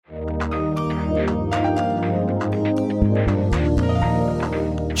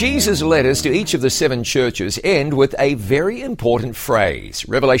Jesus' letters to each of the 7 churches end with a very important phrase.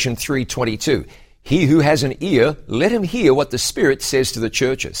 Revelation 3:22. He who has an ear, let him hear what the Spirit says to the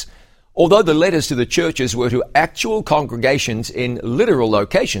churches. Although the letters to the churches were to actual congregations in literal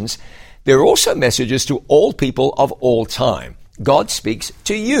locations, there are also messages to all people of all time. God speaks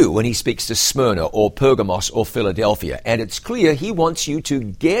to you when he speaks to Smyrna or Pergamos or Philadelphia, and it's clear he wants you to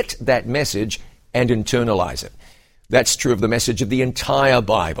get that message and internalize it. That's true of the message of the entire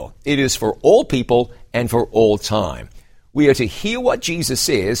Bible. It is for all people and for all time. We are to hear what Jesus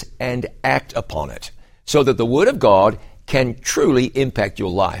says and act upon it so that the Word of God can truly impact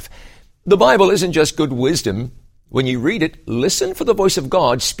your life. The Bible isn't just good wisdom. When you read it, listen for the voice of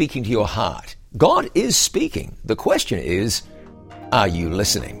God speaking to your heart. God is speaking. The question is, are you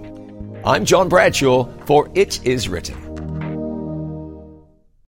listening? I'm John Bradshaw for It Is Written.